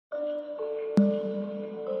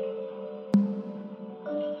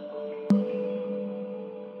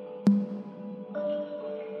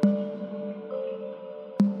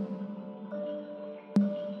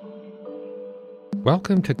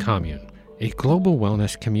Welcome to Commune, a global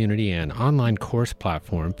wellness community and online course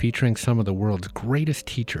platform featuring some of the world's greatest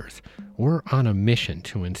teachers. We're on a mission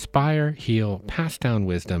to inspire, heal, pass down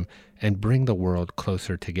wisdom, and bring the world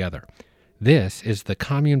closer together. This is the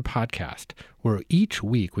Commune Podcast, where each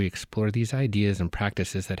week we explore these ideas and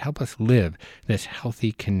practices that help us live this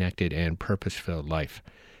healthy, connected, and purpose-filled life.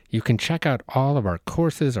 You can check out all of our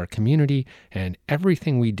courses, our community, and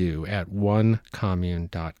everything we do at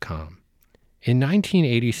onecommune.com. In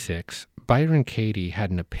 1986, Byron Katie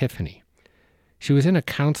had an epiphany. She was in a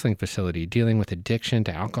counseling facility dealing with addiction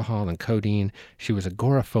to alcohol and codeine. She was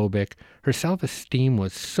agoraphobic. Her self-esteem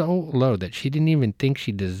was so low that she didn't even think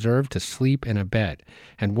she deserved to sleep in a bed.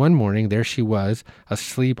 And one morning, there she was,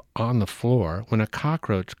 asleep on the floor, when a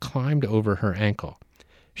cockroach climbed over her ankle.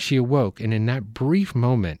 She awoke, and in that brief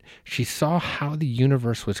moment, she saw how the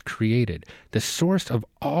universe was created, the source of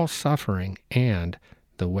all suffering, and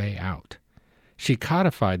the way out. She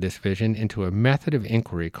codified this vision into a method of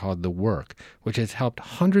inquiry called the work, which has helped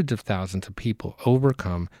hundreds of thousands of people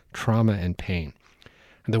overcome trauma and pain.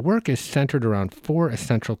 The work is centered around 4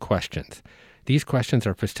 essential questions. These questions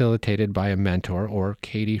are facilitated by a mentor, or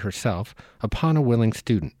Katie herself, upon a willing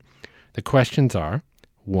student. The questions are: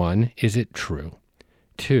 1, is it true?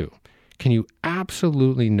 2, can you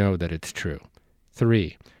absolutely know that it's true?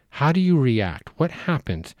 3, how do you react? What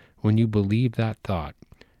happens when you believe that thought?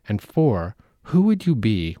 And 4, who would you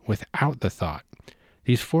be without the thought?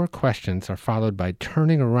 These 4 questions are followed by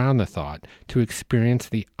turning around the thought to experience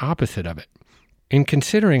the opposite of it. In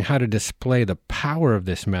considering how to display the power of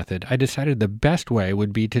this method, I decided the best way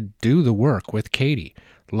would be to do the work with Katie,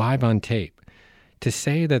 live on tape. To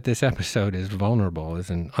say that this episode is vulnerable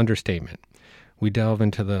is an understatement. We delve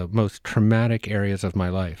into the most traumatic areas of my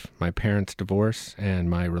life, my parents' divorce and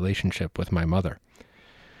my relationship with my mother.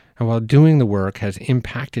 And while doing the work has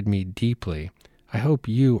impacted me deeply, I hope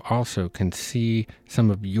you also can see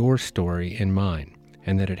some of your story in mine,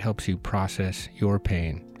 and that it helps you process your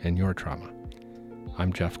pain and your trauma.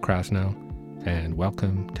 I'm Jeff Krasno, and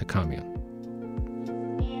welcome to Commune.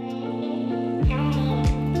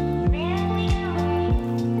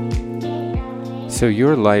 So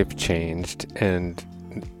your life changed, and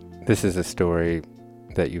this is a story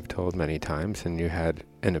that you've told many times, and you had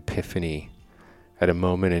an epiphany at a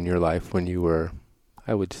moment in your life when you were,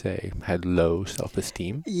 I would say, had low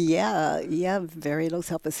self-esteem. Yeah, very low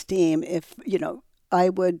self-esteem. If I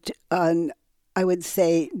would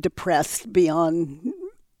say depressed beyond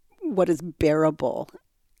what is bearable,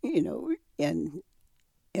 and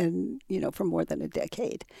for more than a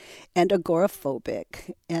decade, and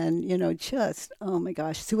agoraphobic, and just, oh my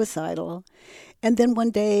gosh, suicidal. And then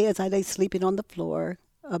one day, as I lay sleeping on the floor,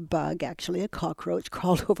 a bug, actually a cockroach,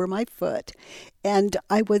 crawled over my foot, and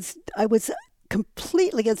I was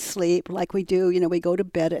completely asleep, like we do. We go to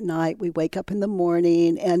bed at night, we wake up in the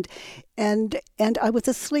morning, and I was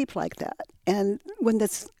asleep like that. And when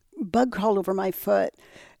this bug crawled over my foot,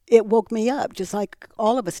 it woke me up, just like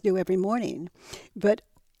all of us do every morning. But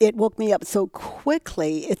it woke me up so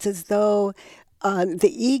quickly, it's as though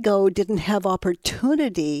the ego didn't have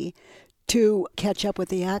opportunity to catch up with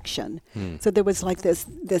the action. So there was like this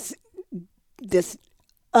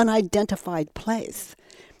unidentified place.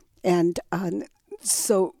 And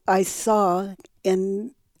so I saw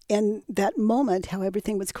in that moment how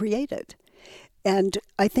everything was created. And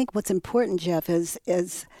I think what's important, Jeff, is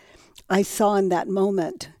I saw in that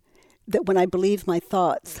moment that when I believed my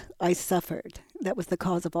thoughts, I suffered. That was the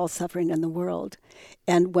cause of all suffering in the world.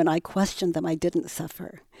 And when I questioned them, I didn't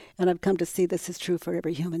suffer. And I've come to see this is true for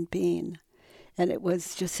every human being. And it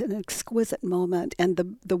was just an exquisite moment.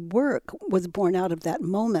 And the work was born out of that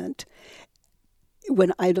moment.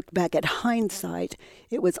 When I look back at hindsight,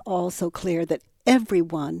 it was all so clear that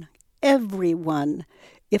everyone,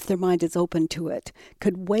 if their mind is open to it,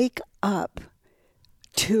 could wake up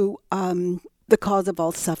to the cause of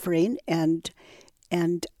all suffering and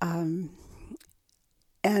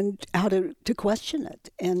how to question it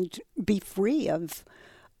and be free of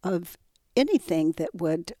anything that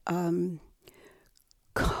would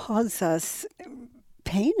cause us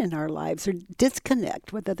pain in our lives or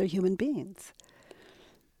disconnect with other human beings.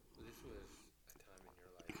 This was a time in your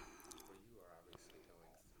life where you are obviously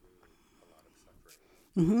going through a lot of suffering.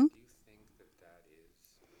 Mm-hmm. Do you think that is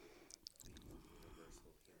the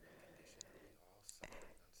universal human condition? Are we all suffering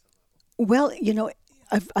on some level? Well,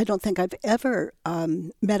 I don't think I've ever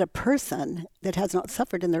met a person that has not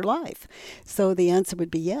suffered in their life. So the answer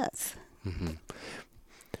would be yes. Mm-hmm.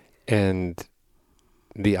 And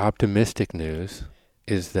the optimistic news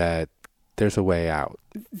is that there's a way out.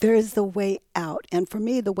 There is the way out. And for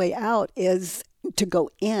me, the way out is to go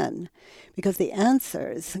in, because the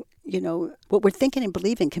answers, what we're thinking and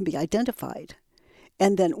believing can be identified.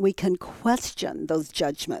 And then we can question those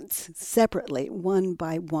judgments separately, one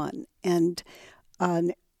by one, and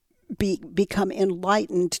become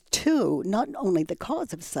enlightened to not only the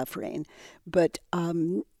cause of suffering, but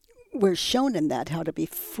we're shown in that how to be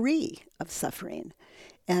free of suffering.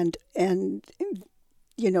 And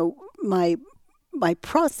my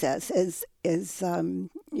process is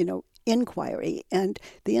inquiry, and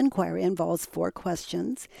the inquiry involves 4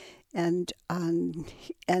 questions, and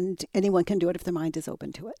anyone can do it if their mind is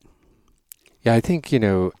open to it. Yeah, I think,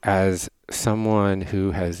 as someone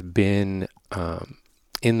who has been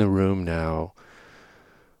in the room now,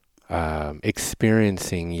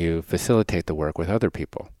 experiencing you facilitate the work with other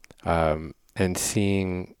people, and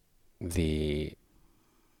seeing the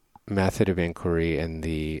method of inquiry and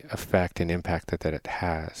the effect and impact that it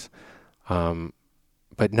has,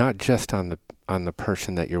 but not just on the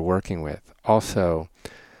person that you're working with, also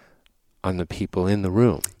on the people in the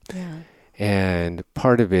room. Yeah. And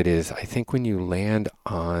part of it is, I think, when you land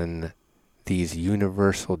on these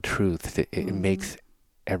universal truths, it makes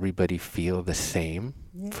everybody feel the same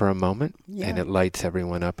for a moment, and it lights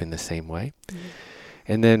everyone up in the same way.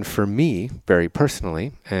 And then for me, very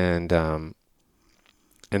personally, and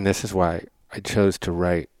this is why I chose to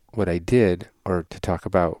write what I did, or to talk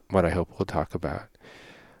about what I hope we'll talk about,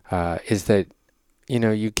 is that,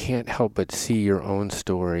 you can't help but see your own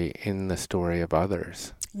story in the story of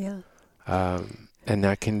others. Yeah. And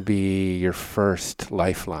that can be your first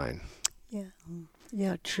lifeline.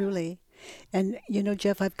 Yeah, truly. And,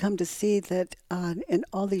 Jeff, I've come to see that in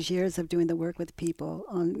all these years of doing the work with people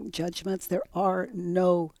on judgments, there are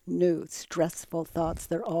no new stressful thoughts.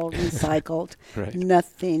 They're all recycled. Right.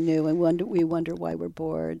 Nothing new. And we wonder why we're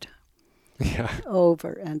bored. Yeah.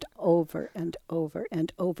 Over and over and over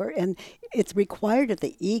and over. And it's required of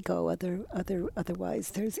the ego.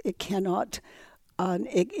 Otherwise, it cannot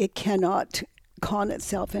con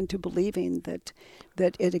itself into believing that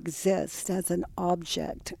it exists as an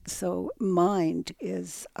object. So mind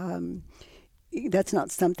is that's not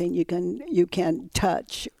something you can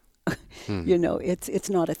touch. It's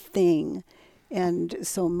not a thing. And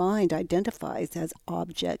so mind identifies as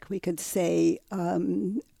object. We could say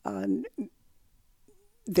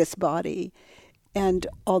this body, and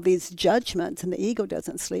all these judgments, and the ego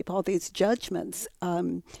doesn't sleep, all these judgments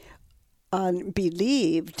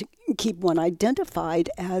believed keep one identified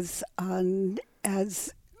as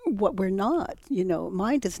what we're not.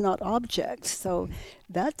 Mind is not object. So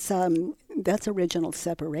that's original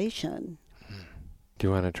separation. Do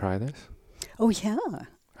you want to try this? Oh, yeah.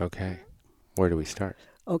 Okay. Where do we start?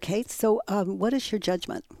 Okay. So what is your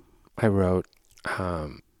judgment? I wrote,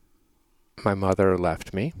 my mother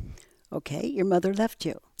left me. Okay. Your mother left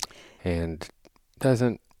you. And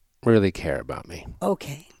doesn't really care about me.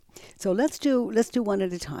 Okay. So let's do one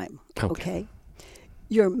at a time. Okay.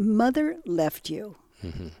 Your mother left you.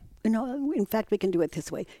 Mm-hmm. In fact, we can do it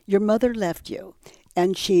this way. Your mother left you,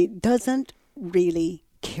 and she doesn't really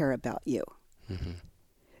care about you. Mm-hmm.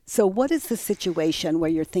 So what is the situation where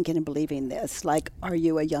you're thinking and believing this? Like, are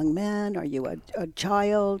you a young man? Are you a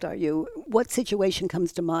child? What situation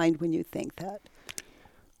comes to mind when you think that?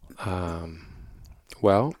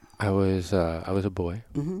 Well, I was a boy.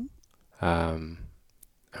 Mm-hmm.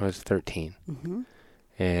 I was 13,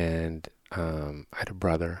 and I had a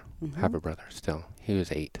brother, have a brother still. He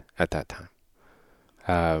was 8 at that time.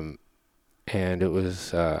 And it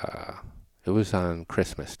was on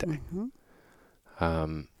Christmas Day.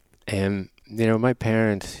 And, my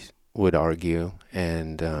parents would argue,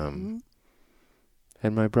 and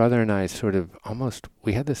my brother and I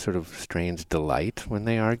we had this sort of strange delight when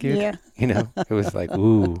they argued. Yeah. It was like,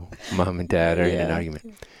 ooh, mom and dad are in an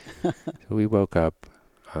argument. So we woke up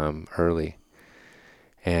early,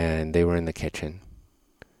 and they were in the kitchen,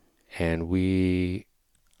 and we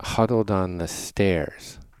huddled on the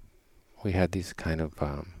stairs. We had these kind of,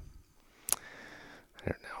 I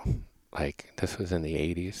don't know, like this was in the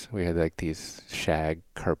 80s. We had like these shag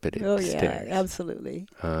carpeted stairs. Yeah, absolutely.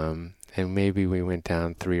 And maybe we went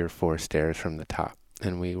down 3 or 4 stairs from the top,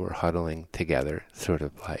 and we were huddling together, sort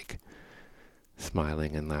of like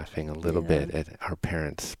smiling and laughing a little bit at our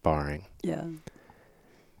parents sparring. Yeah.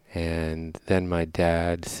 And then my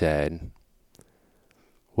dad said,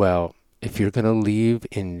 well, if you're going to leave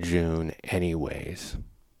in June anyways,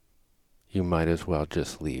 you might as well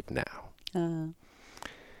just leave now.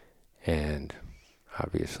 And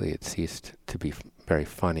obviously it ceased to be very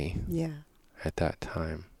funny at that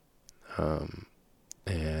time.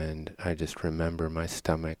 And I just remember my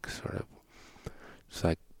stomach sort of just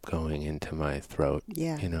like going into my throat,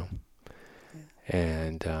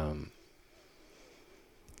 And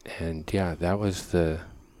yeah, that was the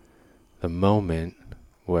moment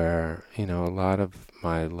where, a lot of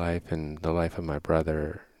my life and the life of my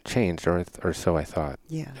brother changed, or so I thought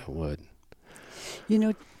Yeah. it would. You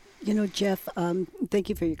know, Jeff, thank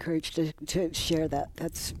you for your courage to share that.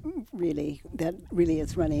 That really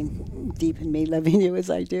is running deep in me, loving you as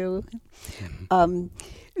I do. Um,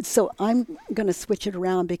 so I'm going to switch it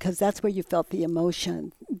around because that's where you felt the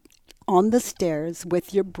emotion. On the stairs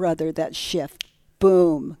with your brother, that shift,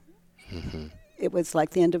 boom. Mm-hmm. It was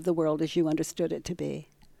like the end of the world as you understood it to be.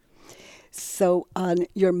 So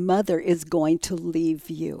your mother is going to leave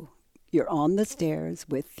you. You're on the stairs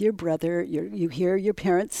with your brother. You hear your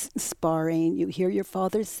parents sparring. You hear your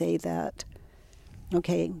father say that.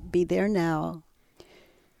 Okay, be there now.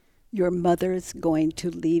 Your mother's going to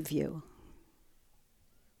leave you.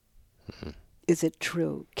 Mm-hmm. Is it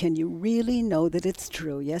true? Can you really know that it's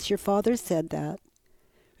true? Yes, your father said that.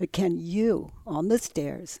 But can you, on the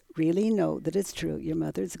stairs, really know that it's true? Your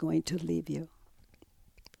mother's going to leave you.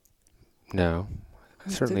 No, I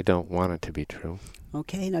certainly don't want it to be true.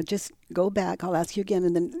 Okay, now just go back. I'll ask you again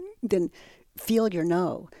and then feel your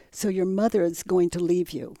no. So your mother is going to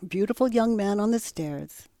leave you. Beautiful young man on the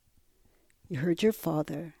stairs. You heard your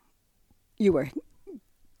father. You were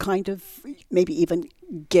kind of maybe even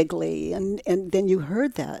giggly and then you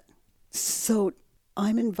heard that. So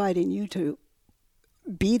I'm inviting you to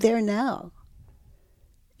be there now.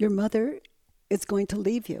 Your mother is going to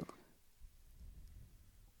leave you.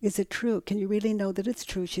 Is it true? Can you really know that it's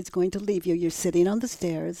true? She's going to leave you. You're sitting on the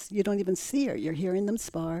stairs. You don't even see her. You're hearing them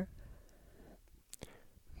spar.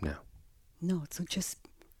 No. No, so just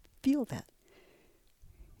feel that.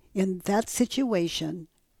 In that situation,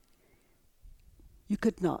 you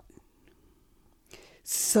could not.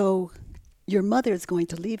 So your mother is going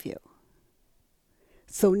to leave you.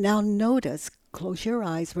 So now notice, close your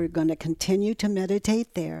eyes. We're going to continue to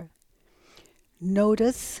meditate there.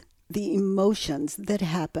 Notice the emotions that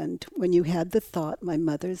happened when you had the thought, my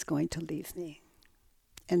mother is going to leave me.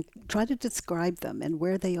 And try to describe them and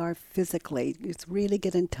where they are physically. Just really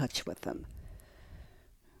get in touch with them.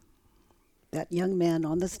 That young man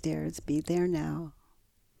on the stairs, be there now.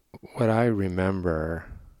 What I remember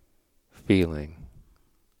feeling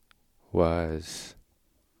was,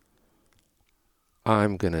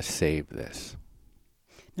 I'm going to save this.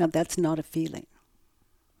 Now that's not a feeling.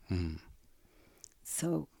 Mm.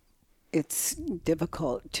 So it's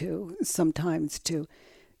difficult to sometimes to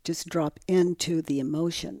just drop into the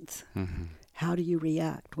emotions. Mm-hmm. How do you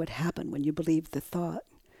react? What happened when you believed the thought,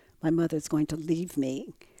 my mother's going to leave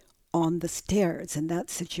me on the stairs in that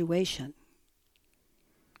situation?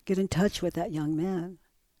 Get in touch with that young man.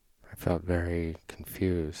 I felt very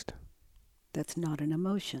confused. That's not an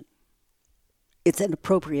emotion. It's an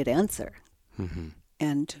appropriate answer. Mm-hmm.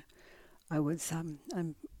 And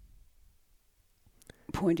I'm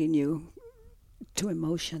pointing you to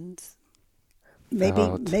emotions.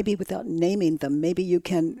 Maybe without naming them, maybe you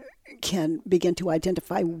can begin to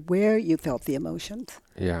identify where you felt the emotions.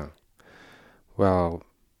 Yeah. Well,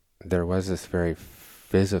 there was this very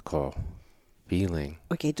physical feeling.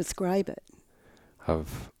 Okay, describe it.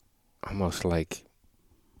 Of almost like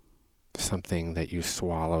something that you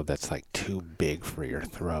swallow that's like too big for your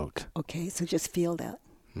throat. Okay, so just feel that.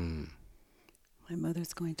 Mm. My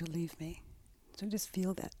mother's going to leave me. So just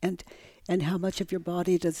feel that. And how much of your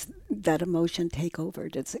body does that emotion take over?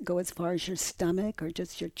 Does it go as far as your stomach or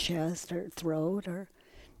just your chest or throat, or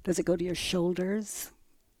does it go to your shoulders,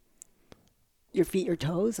 your feet, your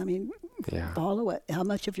toes? I mean, Yeah. follow it. How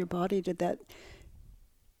much of your body did that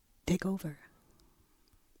take over?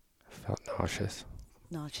 I felt nauseous.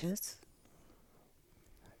 Nauseous?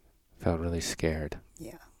 Felt really scared.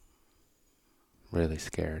 Yeah. Really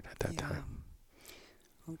scared at that time.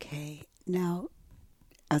 Okay. Now,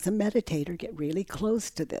 as a meditator, get really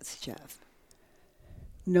close to this, Jeff.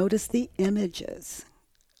 Notice the images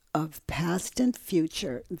of past and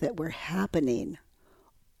future that were happening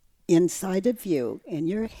inside of you, in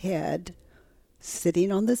your head,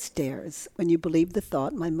 sitting on the stairs when you believed the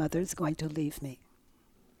thought, my mother's going to leave me.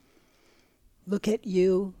 Look at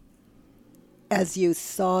you as you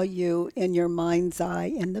saw you in your mind's eye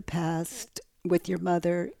in the past, with your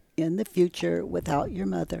mother in the future without your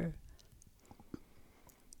mother.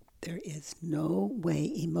 There is no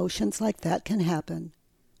way emotions like that can happen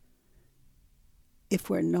if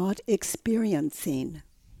we're not experiencing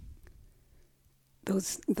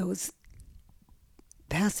those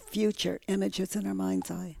past future images in our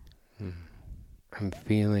mind's eye. I'm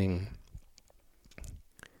feeling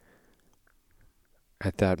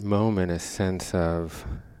at that moment a sense of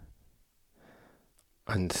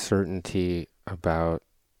uncertainty about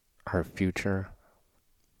our future,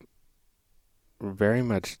 very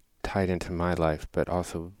much tied into my life, but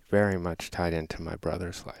also very much tied into my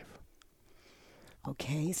brother's life.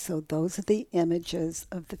 Okay, so those are the images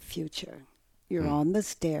of the future. You're on the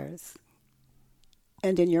stairs,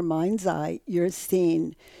 and in your mind's eye, you're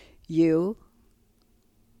seeing you.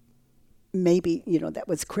 Maybe, that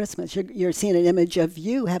was Christmas. You're seeing an image of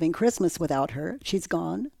you having Christmas without her. She's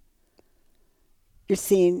gone. You're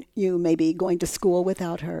seeing you maybe going to school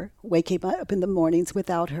without her, waking up in the mornings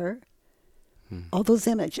without her. All those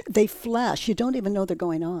images, they flash. You don't even know they're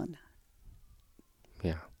going on.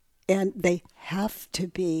 Yeah. And they have to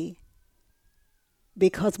be,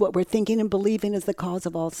 because what we're thinking and believing is the cause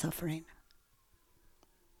of all suffering.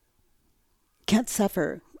 Can't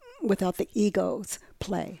suffer without the ego's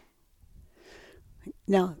play.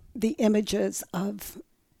 Now, the images of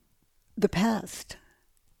the past.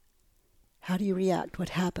 How do you react? What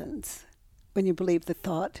happens when you believe the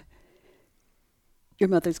thought, your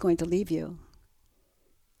mother's going to leave you?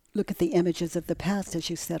 Look at the images of the past as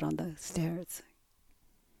you sit on the stairs.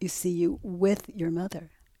 You see you with your mother.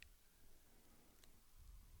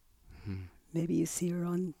 Maybe you see her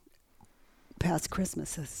on past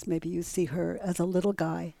Christmases. Maybe you see her as a little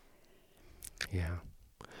guy. Yeah.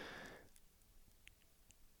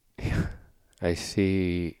 I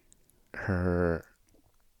see her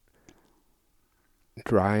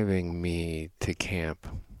driving me to camp.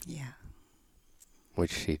 Yeah.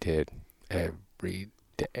 Which she did every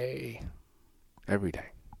day. Every day.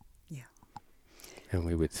 Yeah. And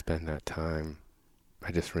we would spend that time.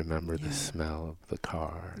 I just remember the smell of the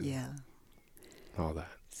car. Yeah. All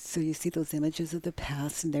that. So you see those images of the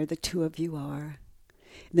past, and there the two of you are.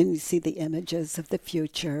 And then you see the images of the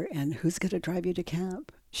future, and who's going to drive you to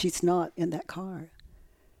camp? She's not in that car.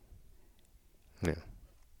 Yeah.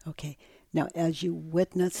 Okay. Now, as you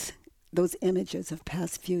witness those images of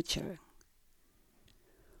past, future,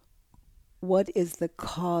 what is the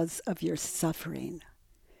cause of your suffering?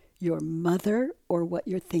 Your mother or what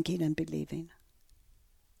you're thinking and believing?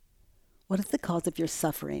 What is the cause of your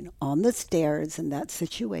suffering on the stairs in that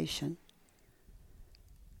situation?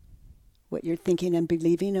 What you're thinking and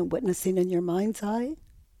believing and witnessing in your mind's eye?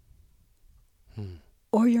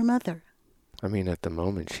 Or your mother? I mean, at the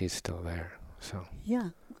moment, she's still there, so. Yeah.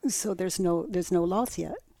 So there's no loss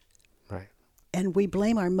yet. Right. And we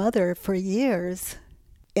blame our mother for years,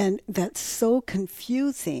 and that's so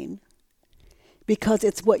confusing because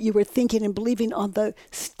it's what you were thinking and believing on the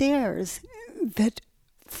stairs that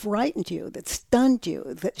frightened you, that stunned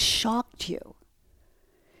you, that shocked you.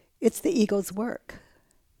 It's the ego's work.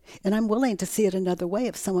 And I'm willing to see it another way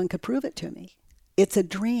if someone could prove it to me. It's a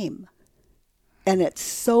dream. And it's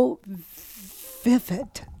so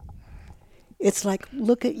vivid. It's like,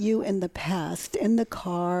 look at you in the past, in the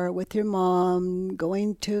car with your mom,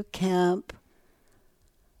 going to camp.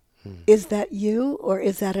 Is that you, or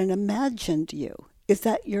is that an imagined you? Is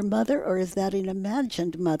that your mother, or is that an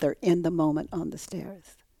imagined mother in the moment on the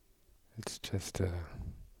stairs? It's just a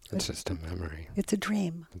memory. It's a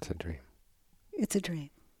dream. It's a dream. It's a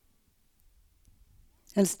dream.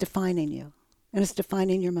 And it's defining you. And it's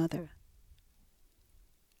defining your mother.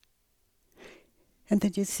 And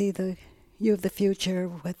then you see you of the future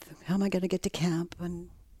with, how am I going to get to camp? And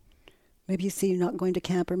maybe you see you not going to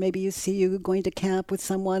camp, or maybe you see you going to camp with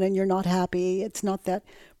someone and you're not happy. It's not that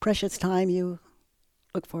precious time you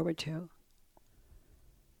look forward to.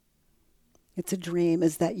 It's a dream.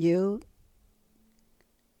 Is that you?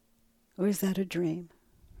 Or is that a dream?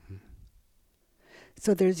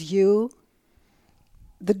 So there's you,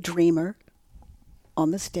 the dreamer,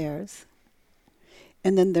 on the stairs.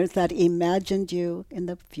 And then there's that imagined you in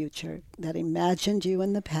the future, that imagined you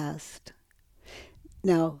in the past.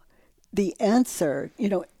 Now, the answer,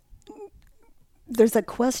 there's a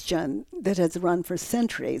question that has run for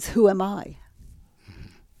centuries. Who am I?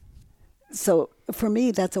 So for me,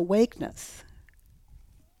 that's awakeness,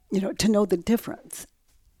 to know the difference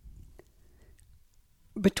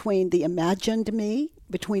between the imagined me,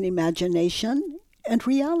 between imagination and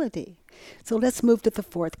reality. So let's move to the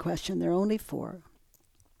fourth question. There are only 4.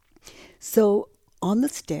 So on the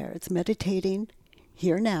stairs, meditating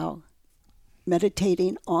here now,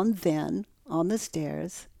 meditating on then, on the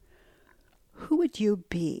stairs, who would you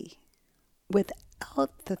be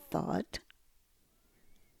without the thought,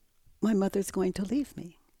 my mother's going to leave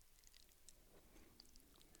me?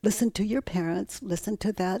 Listen to your parents, listen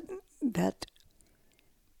to that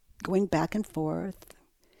going back and forth.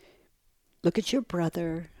 Look at your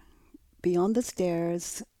brother, be on the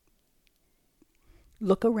stairs,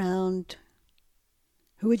 look around.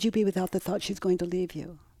 Who would you be without the thought she's going to leave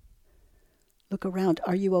you? Look around.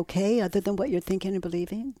 Are you okay other than what you're thinking and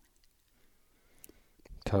believing?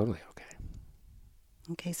 Totally okay.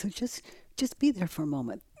 Okay, so just be there for a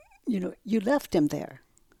moment. You left him there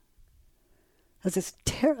as this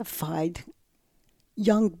terrified,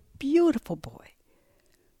 young, beautiful boy.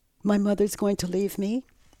 My mother's going to leave me.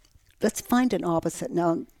 Let's find an opposite.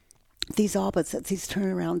 Now, these opposites, these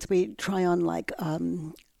turnarounds, we try on like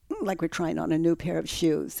we're trying on a new pair of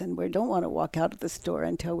shoes, and we don't want to walk out of the store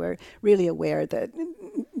until we're really aware that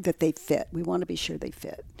they fit. We want to be sure they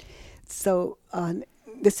fit. So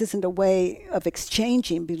this isn't a way of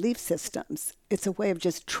exchanging belief systems. It's a way of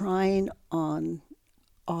just trying on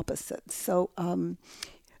opposites. So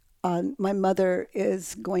my mother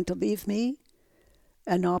is going to leave me.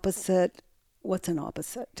 An opposite. What's an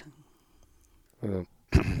opposite? Well,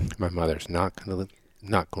 my mother's not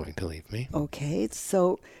going to leave me. Okay,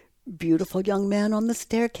 so beautiful young man on the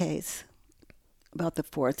staircase, about the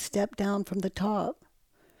 4th step down from the top,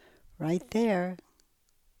 right there.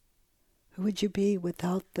 Who would you be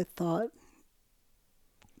without the thought?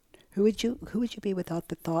 Who would you be without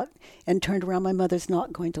the thought and turned around, my mother's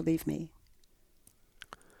not going to leave me?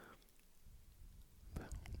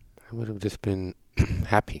 I would have just been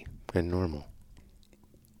happy and normal.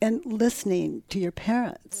 And listening to your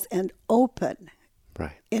parents and open.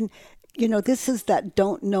 Right. And, this is that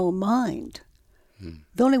don't know mind.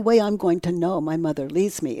 The only way I'm going to know my mother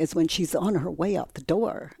leaves me is when she's on her way out the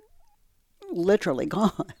door, literally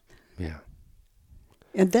gone. Yeah.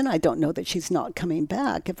 And then I don't know that she's not coming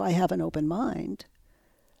back if I have an open mind.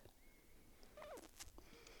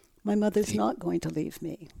 My mother's not going to leave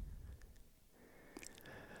me.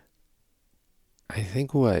 I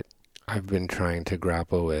think what I've been trying to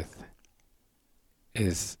grapple with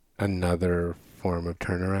is another form of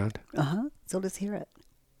turnaround. So let's hear it.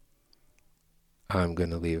 I'm going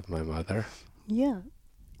to leave my mother. Yeah.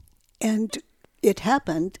 And it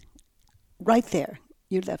happened right there.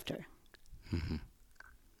 You left her. Mm-hmm.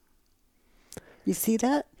 You see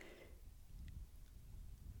that?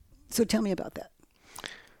 So tell me about that.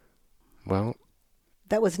 Well,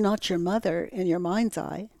 that was not your mother in your mind's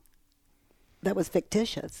eye. That was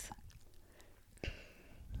fictitious.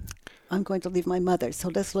 I'm going to leave my mother. So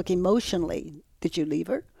let's look emotionally. Did you leave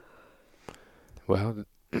her? Well,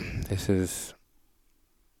 this is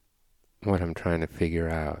what I'm trying to figure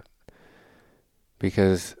out.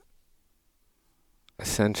 Because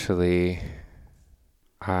essentially,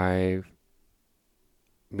 I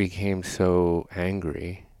became so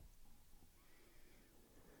angry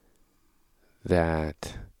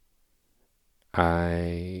that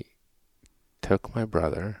I took my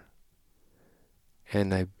brother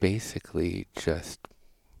and I basically just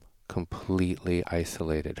completely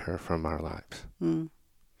isolated her from our lives.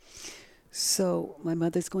 So my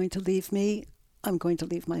mother's going to leave me. I'm going to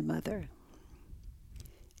leave my mother.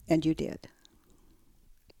 And you did.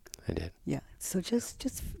 I did. Yeah. So just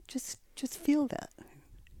feel that.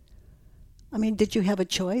 I mean, did you have a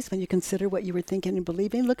choice when you consider what you were thinking and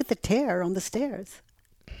believing? Look at the tear on the stairs.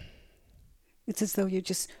 It's as though you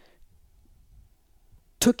just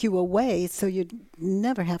took you away so you'd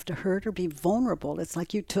never have to hurt or be vulnerable. It's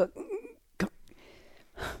like you took...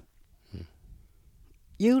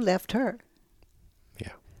 You left her.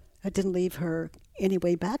 Yeah. I didn't leave her any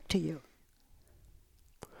way back to you.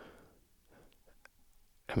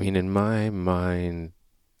 I mean, in my mind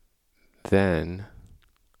then,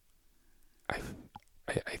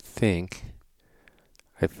 I think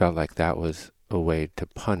I felt like that was a way to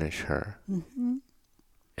punish her. Mm-hmm.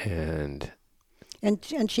 And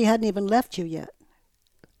she hadn't even left you yet.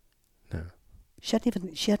 No. She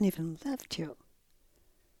hadn't even left you.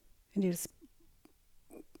 And you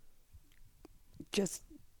just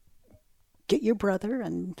get your brother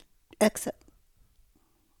and exit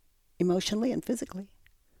emotionally and physically.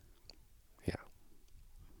 Yeah.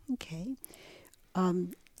 Okay.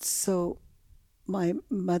 So my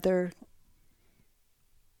mother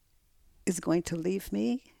is going to leave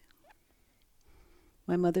me.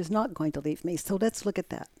 My mother's not going to leave me. So let's look at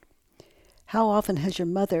that. How often has your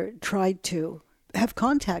mother tried to have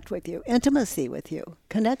contact with you, intimacy with you,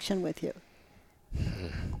 connection with you?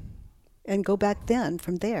 And go back then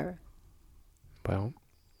from there. Well,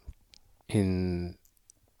 in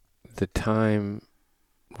the time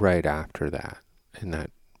right after that, in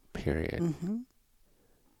that period,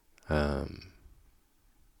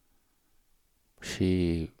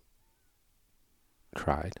 she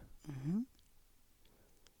tried.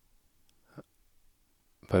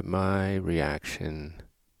 But my reaction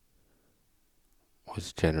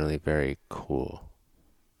was generally very cool.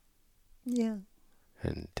 Yeah.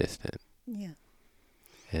 And distant. Yeah.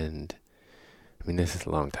 And I mean, this is a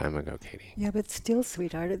long time ago, Katie. Yeah, but still,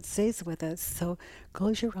 sweetheart, it stays with us. So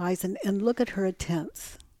close your eyes and look at her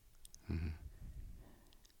attempts. Mm-hmm.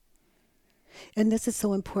 And this is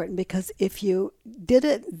so important because if you did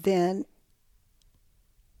it then,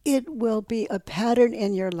 it will be a pattern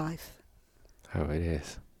in your life. Oh, it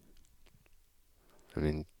is. I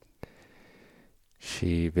mean,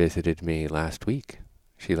 she visited me last week.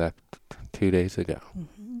 She left 2 days ago.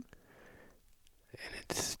 Mm-hmm. And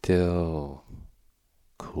it's still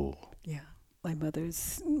cool. Yeah. My mother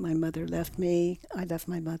left me. I left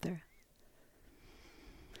my mother.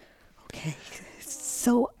 Okay.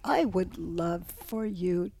 So I would love for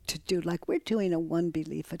you to do, like we're doing a one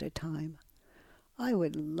belief at a time. I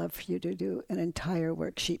would love for you to do an entire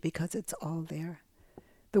worksheet because it's all there.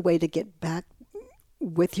 The way to get back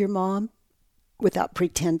with your mom without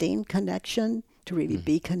pretending connection, to really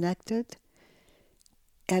be connected.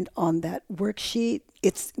 And on that worksheet,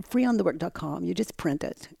 it's free on thework.com. You just print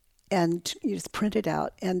it. And you just print it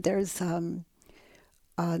out. And there's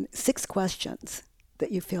 6 questions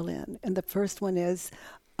that you fill in. And the first one is,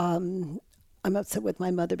 I'm upset with my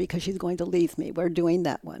mother because she's going to leave me. We're doing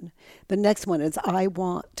that one. The next one is I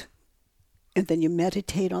want. And then you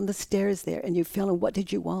meditate on the stairs there and you fill in what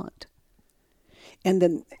did you want.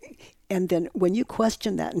 And then when you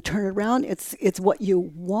question that and turn it around, it's what you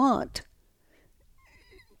want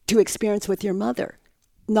to experience with your mother.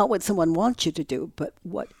 Not what someone wants you to do, but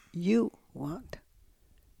what you want.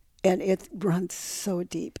 And it runs so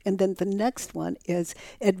deep. And then the next one is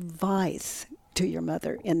advice to your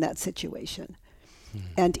mother in that situation.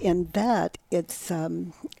 And in that, it's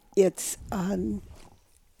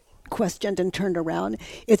questioned and turned around.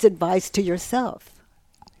 It's advice to yourself.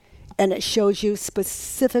 And it shows you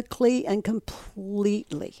specifically and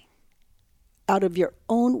completely out of your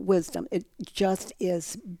own wisdom. It just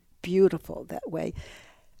is beautiful that way.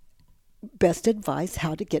 Best advice,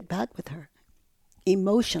 how to get back with her.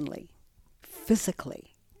 Emotionally,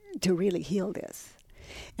 physically, to really heal this.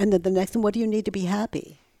 And then the next one, what do you need to be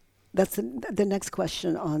happy? That's the next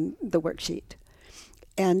question on the worksheet.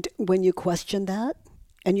 And when you question that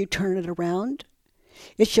and you turn it around,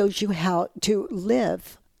 it shows you how to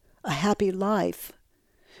live a happy life,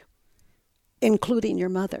 including your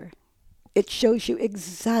mother. It shows you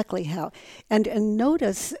exactly how. And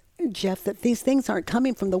notice, Jeff, that these things aren't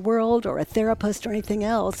coming from the world or a therapist or anything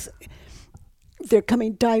else. They're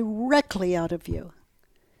coming directly out of you.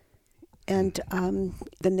 And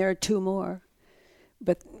then there are 2 more.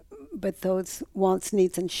 But those wants,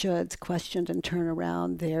 needs, and shoulds, questioned and turn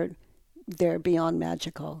around, they're beyond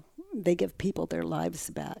magical. They give people their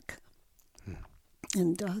lives back.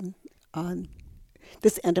 And on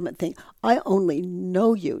this intimate thing, I only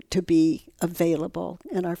know you to be available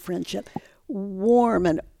in our friendship, warm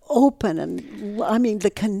and open, and I mean the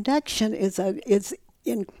connection is I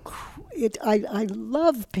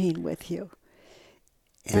love being with you.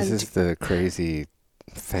 This is the crazy.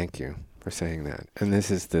 Thank you for saying that. And this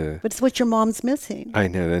is the. But it's what your mom's missing. I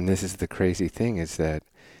know, and this is the crazy thing is that,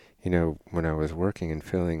 when I was working and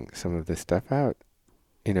filling some of this stuff out,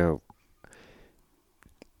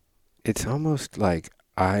 it's almost like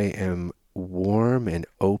I am warm and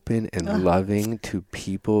open and loving to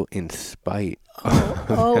people in spite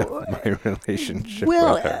of my relationship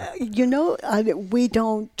with her. We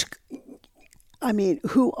don't. I mean,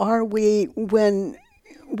 who are we when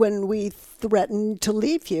we threaten to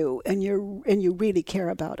leave you and you really care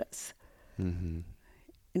about us? Mm-hmm.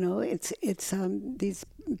 It's these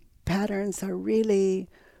patterns are really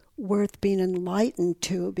worth being enlightened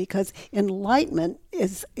to, because enlightenment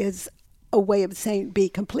is a way of saying be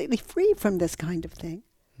completely free from this kind of thing.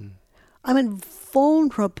 I'm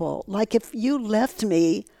invulnerable. Like if you left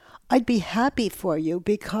me, I'd be happy for you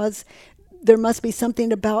because there must be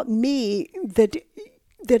something about me that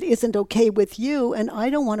isn't okay with you, and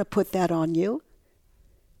I don't want to put that on you.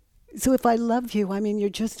 So if I love you, I mean,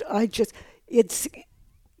 it's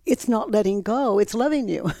not letting go, it's loving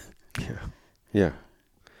you.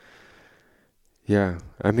 Yeah.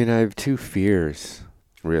 I mean, I have 2 fears,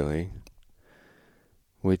 really,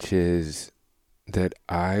 which is that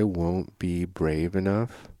I won't be brave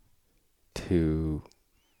enough to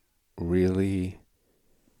really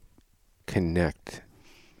connect,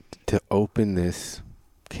 to open this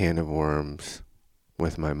can of worms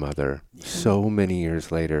with my mother so many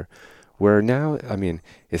years later, where now, I mean,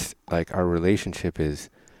 it's like our relationship is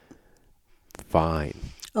fine.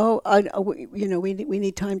 We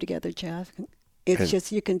need time together, Jeff. It's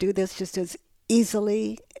just, you can do this just as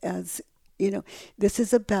easily as, this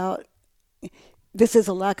is a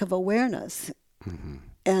lack of awareness. Mm-hmm.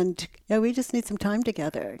 And we just need some time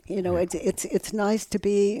together. It's nice to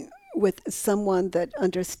be with someone that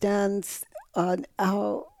understands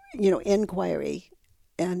how, inquiry,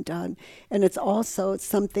 and it's also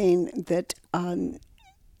something that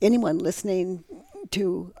anyone listening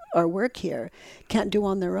to our work here can't do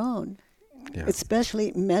on their own. Yeah.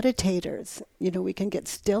 Especially meditators. We can get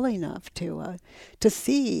still enough to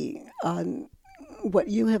see what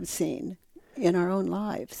you have seen in our own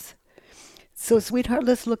lives. So, sweetheart,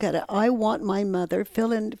 let's look at it. I want my mother,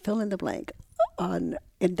 fill in the blank.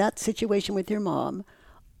 In that situation with your mom,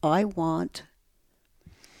 I want...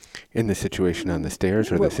 In the situation on the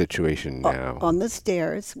stairs or the situation now? On the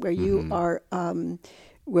stairs where you are,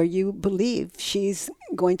 where you believe she's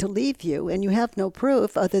going to leave you and you have no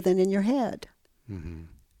proof other than in your head. Mm-hmm.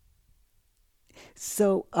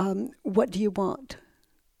 So, what do you want?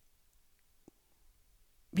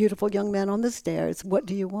 Beautiful young man on the stairs, what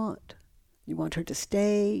do you want? You want her to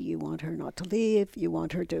stay? You want her not to leave? You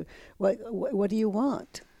want her to... What do you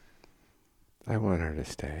want? I want her to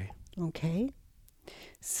stay. Okay.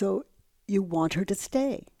 So you want her to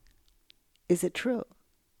stay. Is it true?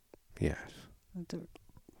 Yes.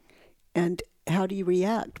 And how do you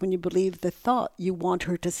react when you believe the thought you want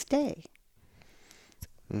her to stay?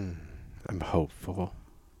 I'm hopeful.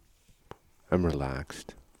 I'm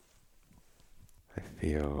relaxed. I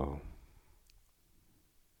feel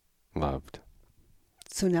loved.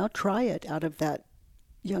 So now try it out of that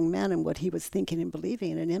young man and what he was thinking and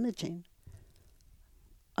believing and imaging.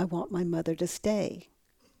 I want my mother to stay.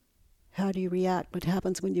 How do you react? What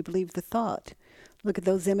happens when you believe the thought? Look at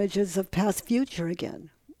those images of past future again.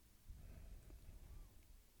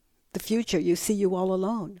 The future, you see you all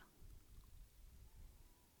alone.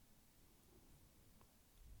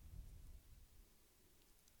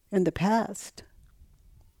 And the past,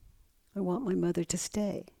 I want my mother to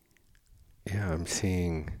stay. Yeah, I'm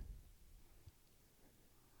seeing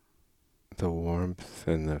the warmth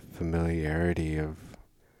and the familiarity of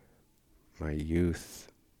my youth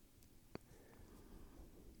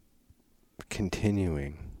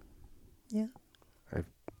continuing. Yeah.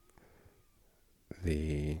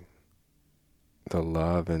 The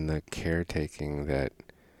love and the caretaking that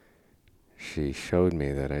she showed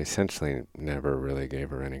me that I essentially never really gave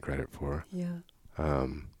her any credit for. Yeah.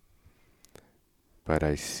 But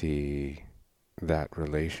I see that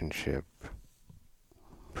relationship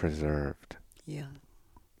preserved. Yeah.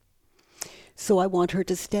 So I want her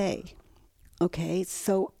to stay. Okay,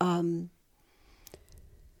 so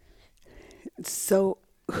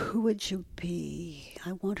who would you be?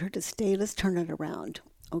 I want her to stay. Let's turn it around.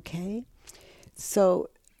 Okay? So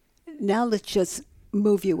now let's just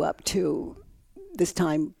move you up to this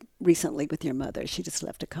time recently with your mother. She just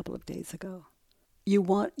left a couple of days ago. You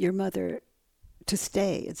want your mother to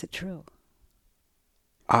stay, is it true?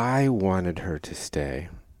 I wanted her to stay.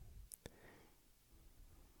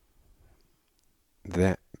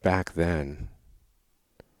 That back then.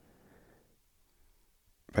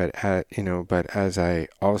 But as I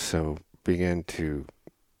also began to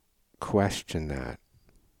question that,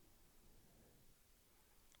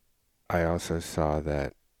 I also saw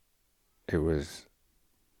that it was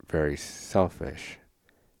very selfish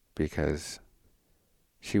because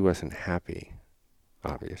she wasn't happy,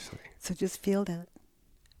 obviously. So just feel that.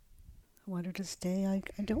 I want her to stay. I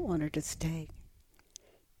don't want her to stay.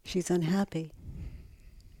 She's unhappy.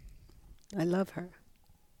 I love her.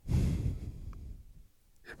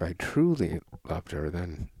 If I truly loved her,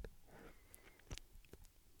 then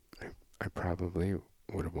I probably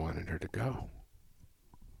would have wanted her to go.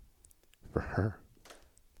 For her.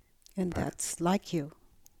 And that's like you.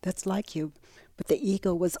 That's like you. But the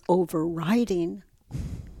ego was overriding.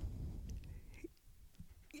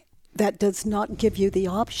 That does not give you the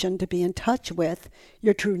option to be in touch with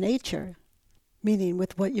your true nature, meaning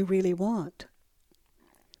with what you really want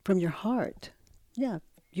from your heart. Yeah,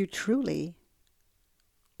 you truly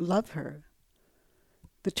love her.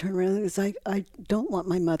 The turnaround is I don't want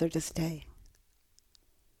my mother to stay.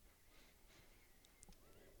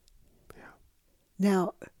 Yeah.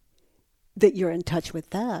 Now that you're in touch with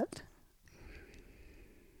that,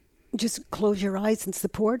 just close your eyes and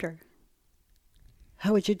support her.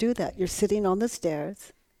 How would you do that? You're sitting on the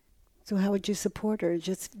stairs. So how would you support her?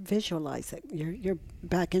 Just visualize it. You're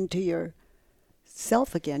back into your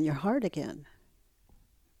self again, your heart again.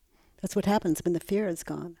 That's what happens when the fear is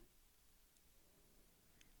gone.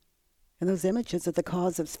 And those images are the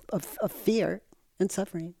cause of fear and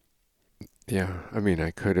suffering. Yeah, I mean, I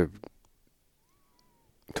could have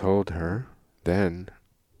told her then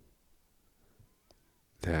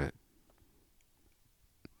that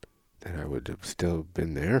I would have still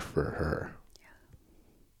been there for her.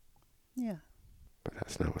 Yeah. But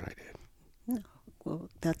that's not what I did. No. Well,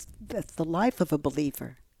 that's the life of a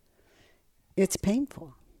believer. It's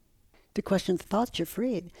painful. To question the thoughts, you're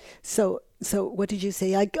freed. So what did you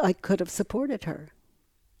say? I could have supported her.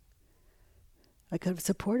 I could have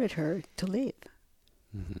supported her to leave.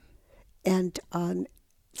 Mm-hmm. And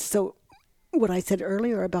so what I said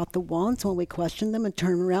earlier about the wants, when we question them and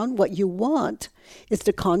turn around, what you want is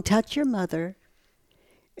to contact your mother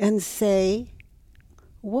and say,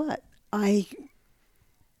 what? I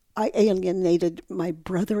alienated my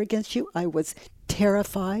brother against you. I was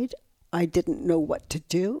terrified. I didn't know what to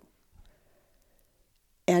do.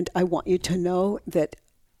 And I want you to know that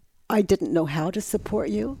I didn't know how to support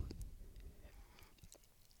you.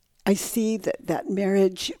 I see that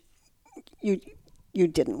marriage, you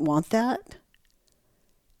didn't want that.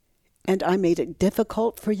 And I made it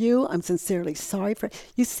difficult for you. I'm sincerely sorry for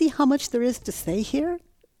it. You see how much there is to say here?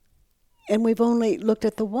 And we've only looked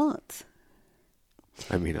at the wants.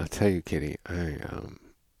 I mean, I'll tell you, Kitty, I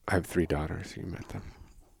have 3 daughters. You met them.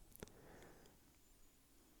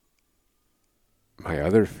 My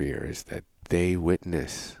other fear is that they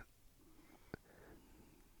witness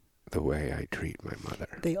the way I treat my mother.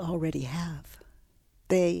 They already have.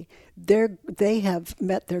 They have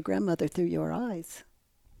met their grandmother through your eyes.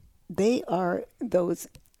 They are those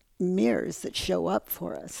mirrors that show up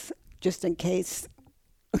for us, just in case.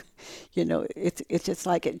 It's just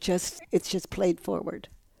like it's just played forward.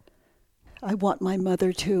 I want my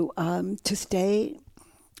mother to stay.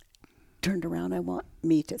 Turned around, I want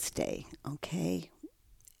me to stay. Okay,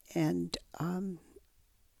 and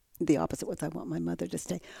the opposite was I want my mother to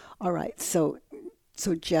stay. All right, so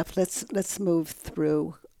Jeff, let's move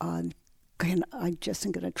through. And I just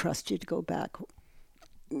am going to trust you to go back.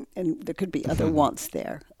 And there could be other wants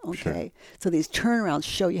there, okay? Sure. So these turnarounds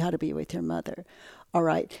show you how to be with your mother. All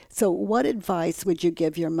right, so what advice would you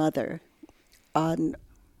give your mother on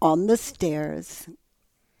the stairs?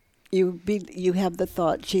 You have the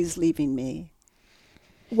thought, she's leaving me.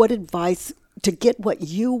 What advice to get what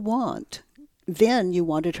you want? Then you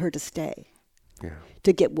wanted her to stay. Yeah.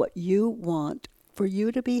 To get what you want, for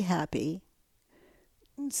you to be happy.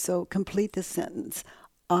 So complete the sentence.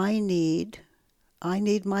 I need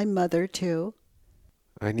my mother to.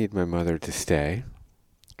 I need my mother to stay.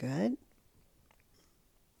 Good.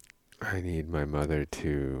 I need my mother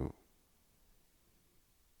to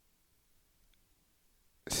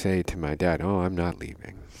say to my dad, oh, I'm not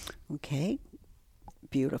leaving. Okay.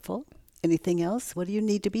 Beautiful. Anything else? What do you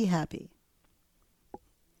need to be happy?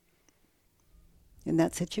 In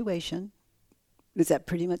that situation. Does that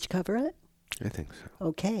pretty much cover it? I think so.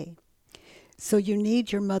 Okay. So you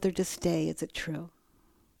need your mother to stay, is it true?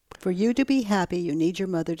 For you to be happy, you need your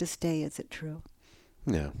mother to stay, is it true?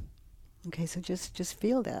 No. Okay, so just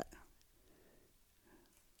feel that.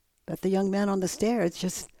 Let the young man on the stairs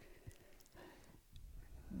just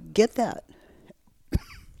get that.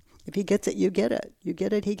 If he gets it, you get it. You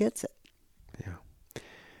get it, he gets it. Yeah.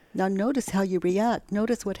 Now notice how you react.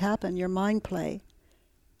 Notice what happened, your mind play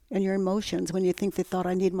and your emotions when you think the thought,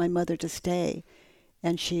 I need my mother to stay,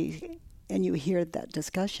 and you hear that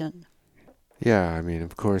discussion. Yeah, I mean,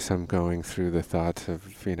 of course I'm going through the thoughts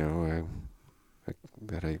of,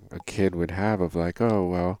 that a kid would have of like, oh,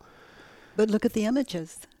 well. But look at the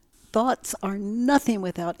images. Thoughts are nothing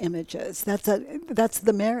without images. That's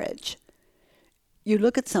the marriage. You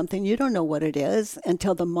look at something, you don't know what it is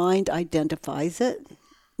until the mind identifies it,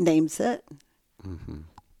 names it. Mm-hmm.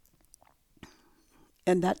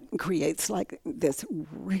 And that creates like this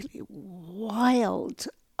really wild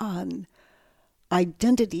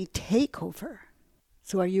identity takeover.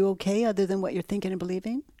 So are you okay other than what you're thinking and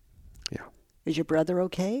believing? Yeah. Is your brother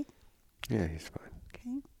okay? Yeah, he's fine.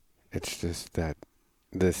 Okay. It's just that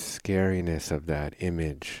the scariness of that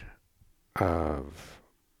image of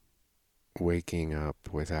waking up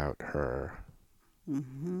without her,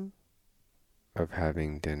 Mm-hmm. of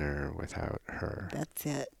having dinner without her. That's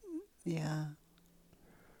it. Yeah.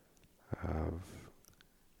 Of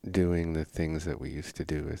doing the things that we used to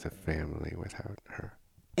do as a family without her.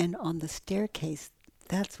 And on the staircase,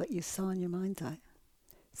 that's what you saw in your mind's eye.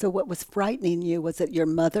 So what was frightening you, was it your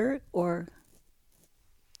mother or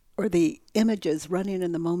the images running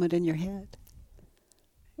in the moment in your head?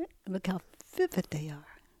 Look how vivid they are.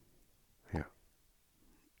 Yeah.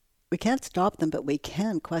 We can't stop them, but we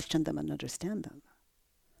can question them and understand them.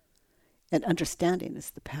 And understanding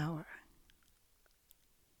is the power.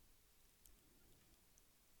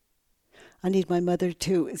 I need my mother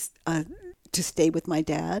to stay with my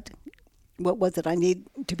dad. What was it? I need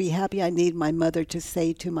to be happy. I need my mother to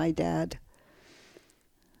say to my dad.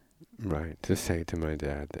 Right, to say to my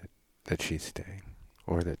dad that she's staying,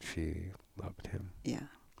 or that she loved him. Yeah.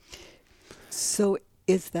 So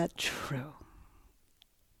is that true?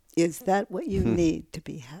 Is that what you need to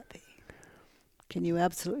be happy? Can you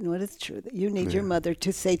absolutely know it is true that you need your mother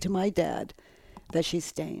to say to my dad that she's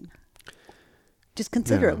staying? Just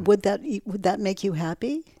consider it. Would that make you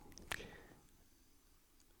happy?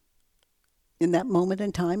 In that moment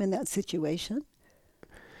in time, in that situation?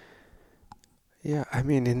 Yeah, I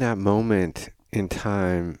mean, in that moment in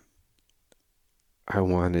time, I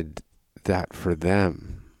wanted that for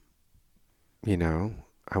them. You know,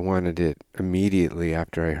 I wanted it immediately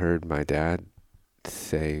after I heard my dad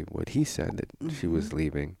say what he said, that she was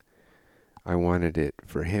leaving. I wanted it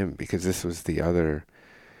for him because this was the other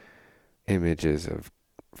images of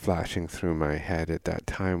flashing through my head at that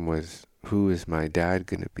time was, who is my dad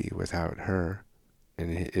going to be without her?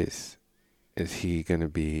 And is he going to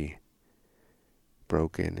be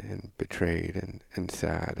broken and betrayed and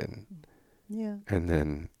sad and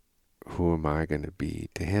then who am I going to be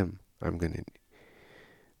to him?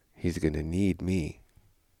 He's going to need me.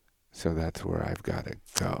 So that's where I've got to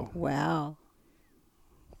go. Wow.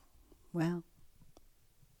 And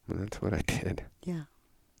that's what I did. Yeah.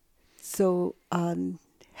 So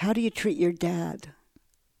how do you treat your dad?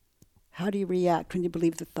 How do you react when you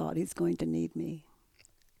believe the thought, he's going to need me?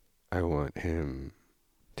 I want him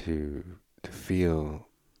to feel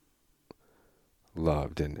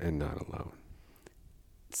loved and not alone.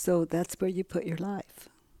 So that's where you put your life.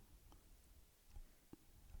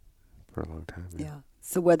 For a long time. Yeah.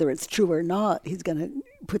 So whether it's true or not, he's going to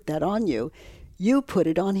put that on you. You put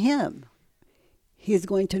it on him. He's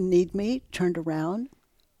going to need me, turned around.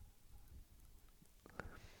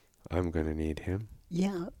 I'm going to need him.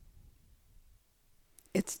 Yeah.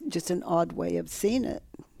 It's just an odd way of seeing it.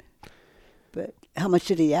 But how much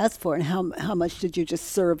did he ask for, and how much did you just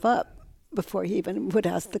serve up before he even would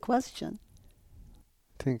ask the question?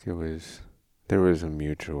 I think there was a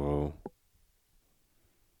mutual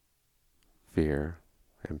fear,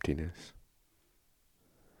 emptiness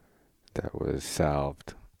that was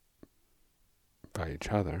salved by each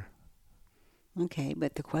other. Okay,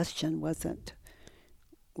 but the question wasn't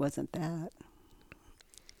that.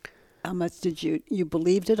 How much did you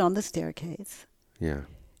believed it on the staircase? Yeah.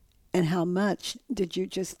 And how much did you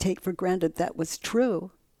just take for granted that was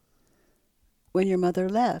true when your mother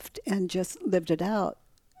left and just lived it out,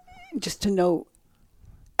 just to know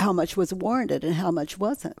how much was warranted and how much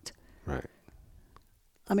wasn't? Right.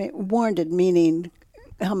 I mean, warranted meaning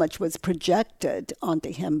how much was projected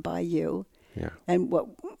onto him by you. Yeah. And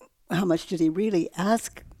how much did he really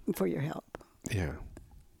ask for your help? Yeah.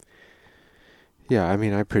 Yeah, I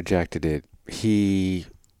mean, I projected it. He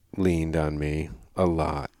leaned on me a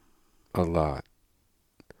lot.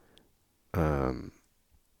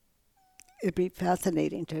 It'd be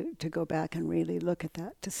fascinating to go back and really look at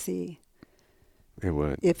that to see It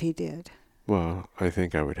would. if he did. Well, I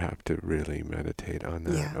think I would have to really meditate on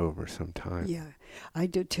that over some time. Yeah, I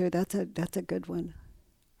do too. That's a good one.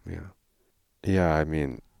 Yeah. Yeah, I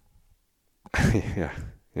mean, yeah,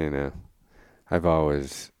 you know, I've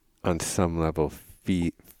always, on some level,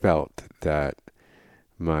 felt that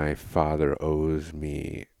my father owes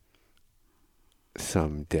me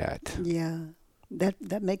some debt. Yeah,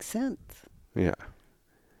 that makes sense. Yeah.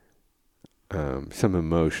 Some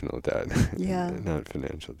emotional debt. Yeah. Not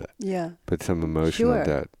financial debt. Yeah. But some emotional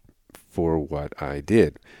debt for what I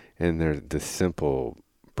did. And the simple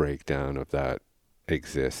breakdown of that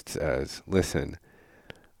exists as, listen,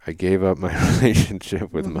 I gave up my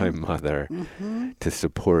relationship with my mother to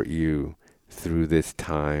support you through this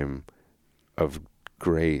time of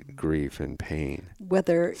great grief and pain.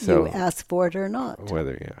 Whether you ask for it or not.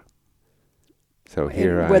 So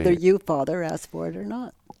here whether you, Father, ask for it or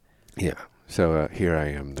not. Yeah. So here I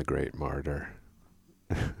am, the great martyr.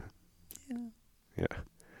 Yeah.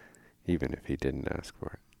 Even if he didn't ask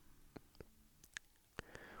for it.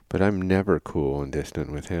 But I'm never cool and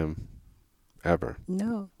distant with him. Ever.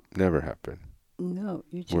 No. Never have been. No.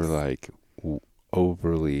 We're like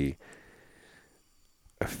overly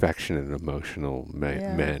affectionate, emotional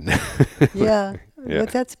men. Yeah.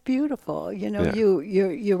 But that's beautiful. You know,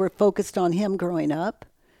 you were focused on him growing up.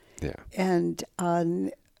 Yeah. And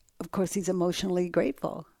of course, he's emotionally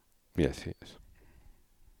grateful. Yes, he is.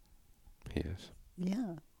 He is.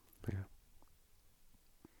 Yeah. Yeah.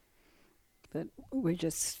 But we're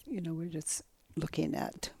just looking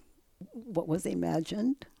at what was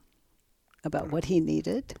imagined about what he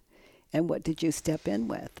needed, and what did you step in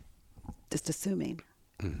with? Just assuming.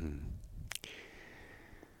 Mm-hmm.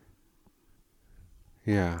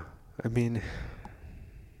 Yeah. I mean,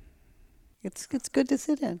 it's good to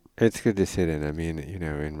sit in. It's good to sit in. I mean, you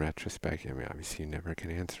know, in retrospect, I mean, obviously you never can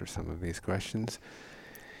answer some of these questions.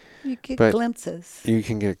 You get But glimpses. You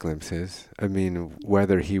can get glimpses. I mean,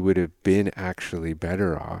 whether he would have been actually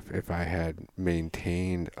better off if I had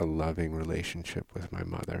maintained a loving relationship with my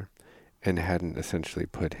mother and hadn't essentially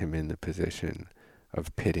put him in the position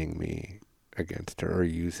of pitting me against her or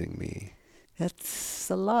using me. That's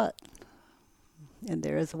a lot. And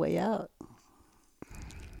there is a way out.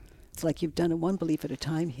 It's like you've done a one belief at a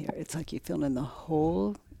time here. It's like you fill in the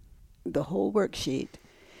whole worksheet,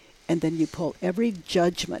 and then you pull every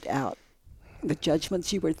judgment out. The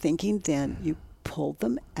judgments you were thinking then, you pull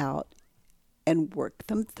them out and work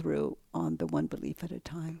them through on the one belief at a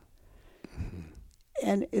time. Mm-hmm.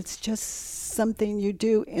 And it's just something you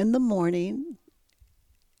do in the morning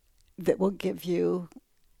that will give you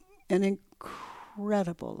an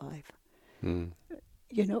incredible life. Mm.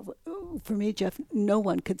 You know, for me, Jeff, no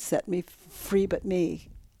one could set me free but me.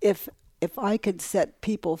 If I could set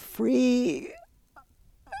people free,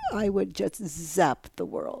 I would just zap the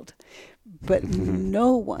world. But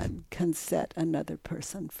no one can set another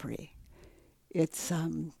person free. It's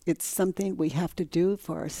something we have to do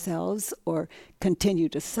for ourselves, or continue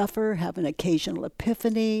to suffer, have an occasional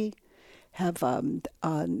epiphany, have a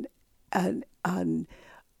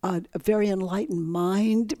very enlightened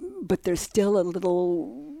mind, but there's still a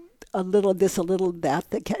little this, a little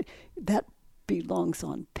that belongs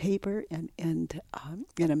on paper and in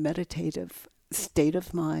a meditative state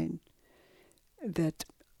of mind that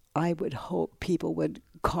I would hope people would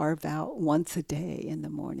carve out once a day in the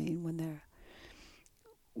morning when they're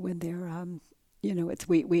it's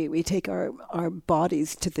we take our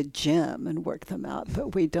bodies to the gym and work them out,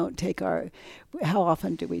 but we don't take how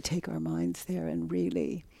often do we take our minds there and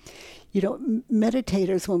really,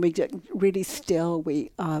 meditators, when we get really still,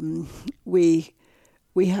 we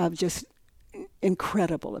have just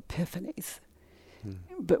incredible epiphanies.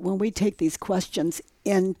 But when we take these questions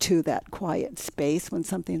into that quiet space, when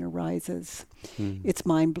something arises, it's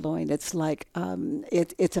mind-blowing. It's like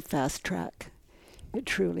it's a fast track. It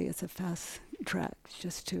truly is a fast track,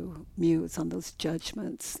 just to muse on those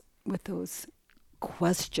judgments with those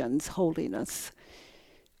questions holding us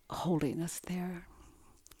there.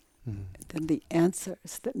 And then the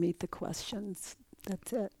answers that meet the questions.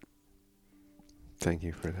 That's it. Thank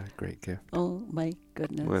you for that great gift. Oh, my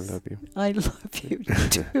goodness. I love you. I love you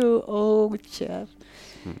too. Oh, Jeff.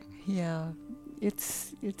 Yeah,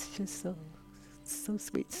 it's just so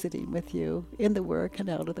sweet sitting with you in the work and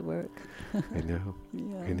out of the work. I know.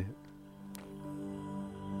 Yeah. In it.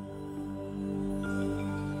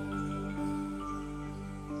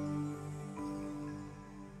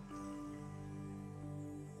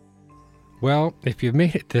 Well, if you've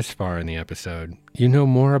made it this far in the episode, you know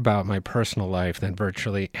more about my personal life than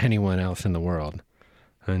virtually anyone else in the world.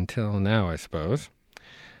 Until now, I suppose.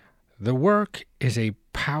 The work is a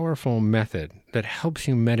powerful method that helps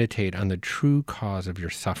you meditate on the true cause of your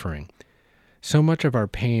suffering. So much of our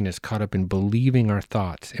pain is caught up in believing our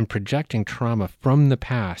thoughts and projecting trauma from the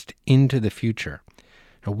past into the future.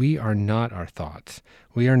 Now, we are not our thoughts.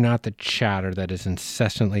 We are not the chatter that is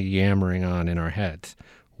incessantly yammering on in our heads.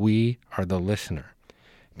 We are the listener.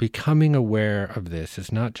 Becoming aware of this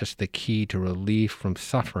is not just the key to relief from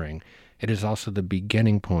suffering, it is also the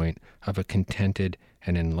beginning point of a contented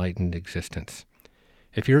and enlightened existence.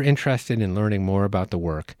 If you're interested in learning more about the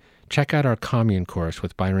work, check out our commune course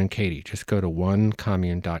with Byron Katie. Just go to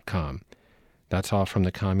onecommune.com. That's all from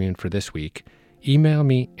the commune for this week. Email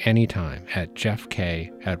me anytime at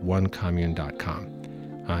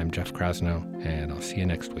jeffk@onecommune.com. I'm Jeff Krasno, and I'll see you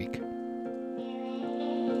next week.